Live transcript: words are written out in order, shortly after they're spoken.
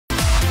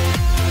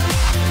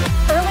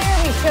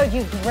showed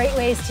you great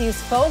ways to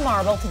use faux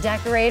marble to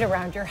decorate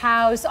around your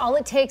house. All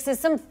it takes is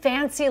some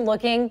fancy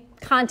looking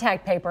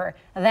contact paper.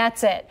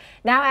 That's it.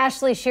 Now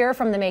Ashley Scherer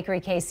from the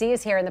Makery KC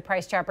is here in the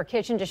Price Chopper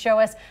kitchen to show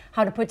us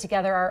how to put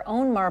together our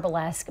own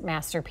marble-esque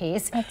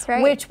masterpiece. That's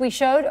right. Which we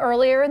showed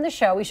earlier in the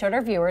show. We showed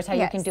our viewers how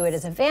you can do it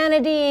as a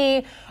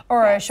vanity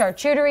or a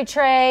charcuterie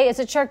tray. Is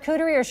it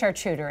charcuterie or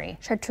charcuterie?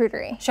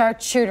 Charcuterie.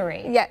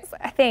 Charcuterie. Yes,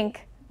 I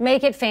think.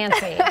 Make it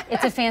fancy.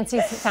 It's a fancy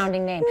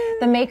sounding name.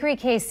 The Makery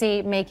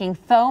KC making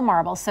faux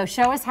marble. So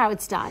show us how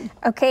it's done.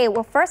 Okay,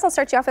 well first I'll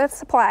start you off with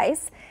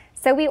supplies.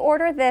 So we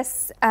ordered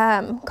this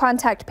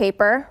contact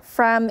paper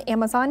from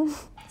Amazon,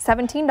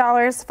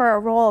 $17 for a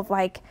roll of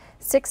like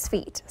 6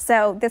 feet.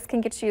 So this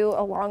can get you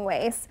a long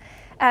ways.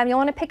 You'll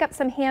want to pick up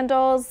some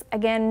handles.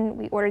 Again,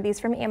 we ordered these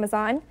from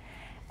Amazon.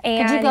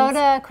 And could you go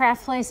to a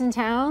craft place in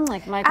town,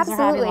 like Michael's or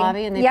Hobby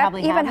Lobby, and they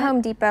probably have even it? Home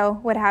Depot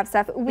would have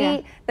stuff.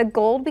 The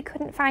gold we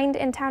couldn't find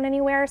in town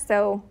anywhere,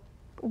 so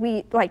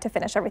we like to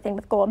finish everything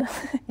with gold,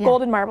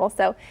 gold and marble.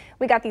 So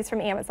we got these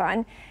from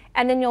Amazon.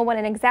 And then you'll want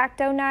an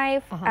X-Acto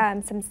knife,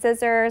 some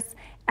scissors,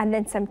 and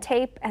then some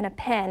tape and a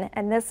pen.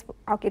 And this,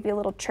 I'll give you a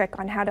little trick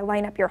on how to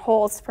line up your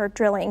holes for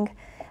drilling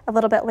a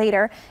little bit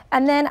later.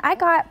 And then I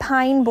got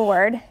pine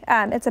board.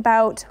 It's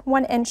about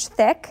 1 inch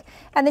thick,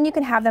 and then you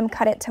can have them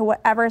cut it to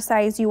whatever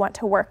size you want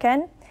to work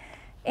in.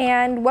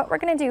 And what we're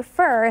gonna do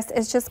first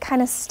is just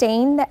kind of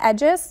stain the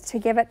edges to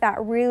give it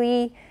that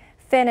really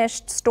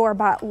finished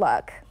store-bought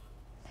look.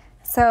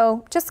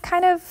 So just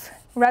kind of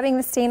rubbing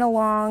the stain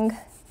along.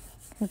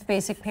 With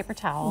basic paper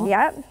towel.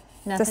 Yep.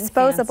 Nothing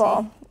disposable.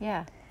 Fancy.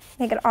 Yeah.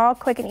 Make it all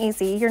quick and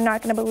easy. You're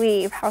not gonna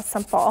believe how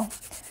simple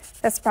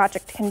this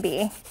project can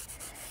be.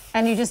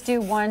 And you just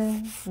do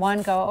one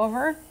go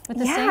over with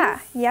the stain?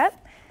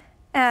 Yep.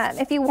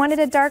 If you wanted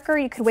it darker,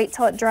 you could wait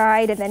till it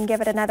dried and then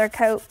give it another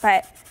coat,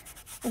 but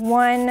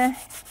one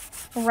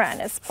run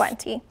is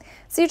plenty.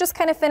 So you just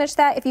kind of finish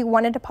that. If you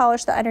wanted to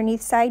polish the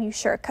underneath side, you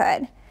sure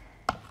could.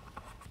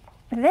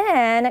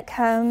 Then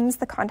comes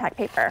the contact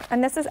paper,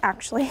 and this is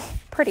actually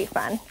pretty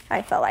fun,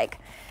 I feel like.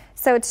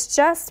 So it's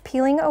just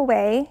peeling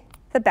away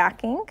the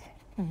backing.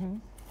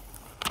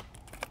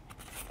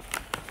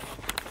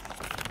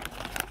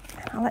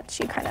 I'll let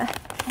you kind of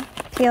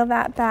peel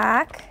that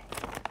back.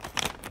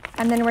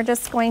 And then we're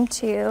just going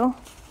to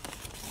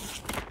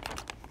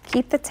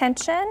keep the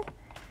tension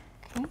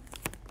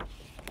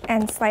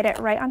and slide it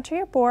right onto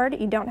your board.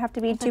 You don't have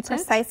to be too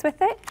precise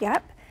with it.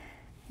 Yep.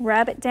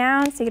 Rub it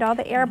down so you get all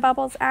the air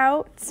bubbles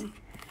out.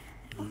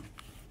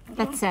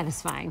 That's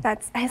satisfying. I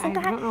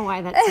don't know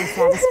why that's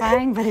so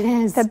satisfying, but it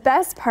is. The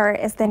best part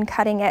is then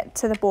cutting it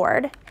to the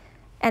board.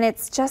 And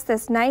it's just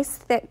this nice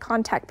thick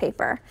contact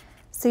paper.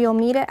 So you'll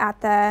meet it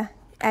at the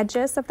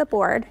edges of the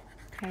board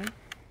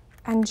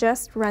and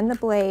just run the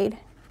blade.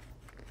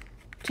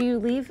 Do you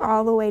leave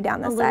all the way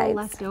down the sides? A little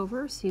left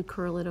over, so you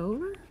curl it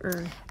over?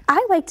 Or?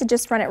 I like to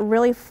just run it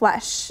really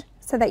flush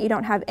so that you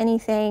don't have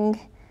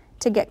anything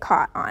to get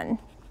caught on.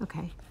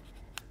 Okay.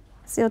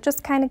 So you'll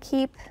just kind of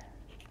keep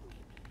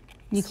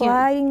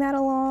sliding that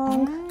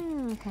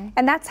along.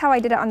 And that's how I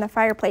did it on the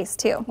fireplace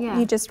too.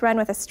 You just run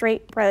with a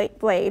straight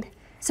blade.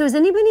 So has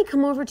anybody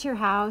come over to your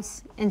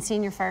house and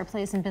seen your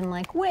fireplace and been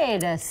like,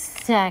 wait a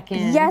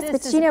second? Yes,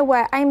 but you know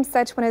what? I'm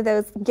such one of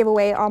those give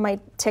away all my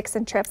tricks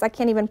and trips. I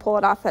can't even pull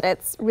it off that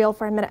it's real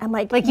for a minute. I'm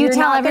like you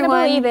tell everyone, not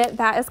gonna believe it.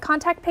 That is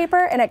contact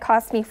paper, and it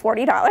cost me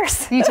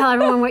 $40. You tell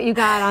everyone what you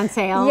got on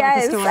sale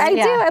at the store. Yes, I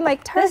do. I'm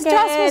like, Target. This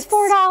dress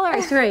was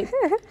 $4. Right.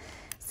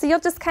 So you'll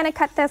just kind of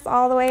cut this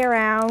all the way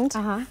around.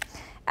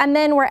 And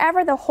then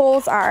wherever the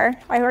holes are,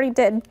 I already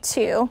did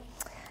 2,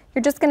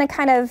 you're just gonna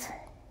kind of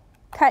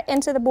cut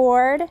into the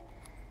board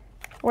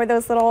where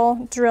those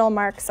little drill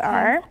marks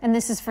are. And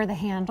this is for the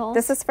handles?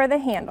 This is for the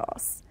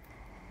handles.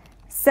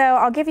 So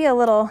I'll give you a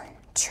little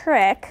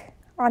trick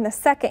on the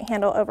second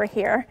handle over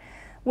here.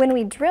 When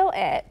we drill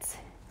it,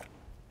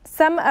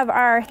 some of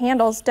our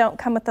handles don't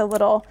come with a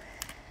little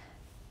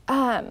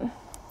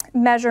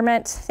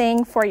measurement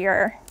thing for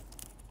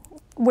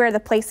where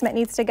the placement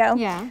needs to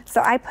go.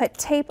 So I put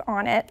tape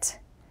on it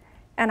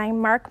and I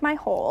mark my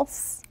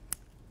holes.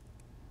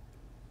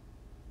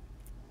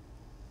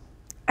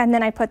 And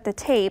then I put the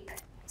tape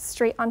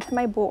straight onto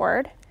my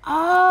board.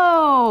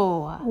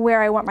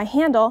 Where I want my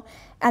handle,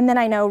 and then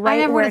I know where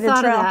to drill. I never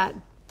thought of that.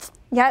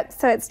 Yep,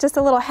 so it's just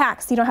a little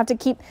hack, so you don't have to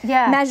keep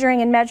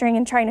measuring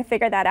and trying to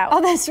figure that out.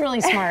 Oh, that's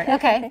really smart.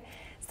 Okay.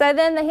 So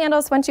then the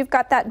handles, once you've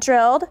got that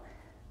drilled,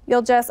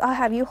 I'll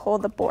have you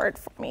hold the board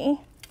for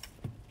me.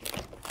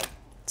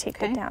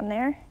 Tape it down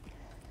there.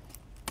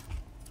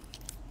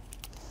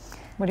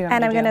 What do you want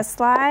And me I'm to do? gonna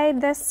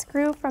slide this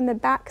screw from the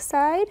back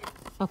side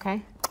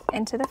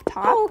into the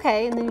top. Oh,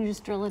 okay, and then you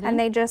just drill it in. And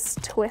they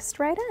just twist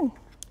right in.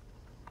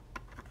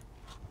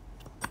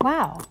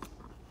 Wow.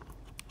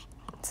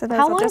 So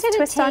those will just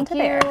twist onto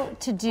there. How long did it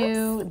take you to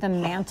do the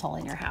mantle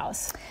in your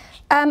house?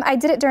 I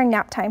did it during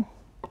nap time.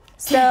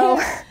 So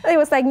it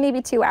was like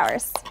maybe 2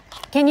 hours.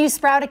 Can you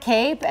sprout a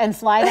cape and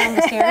fly down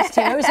the stairs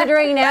too? So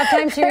during nap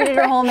time, she did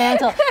her whole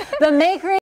mantle. The Makery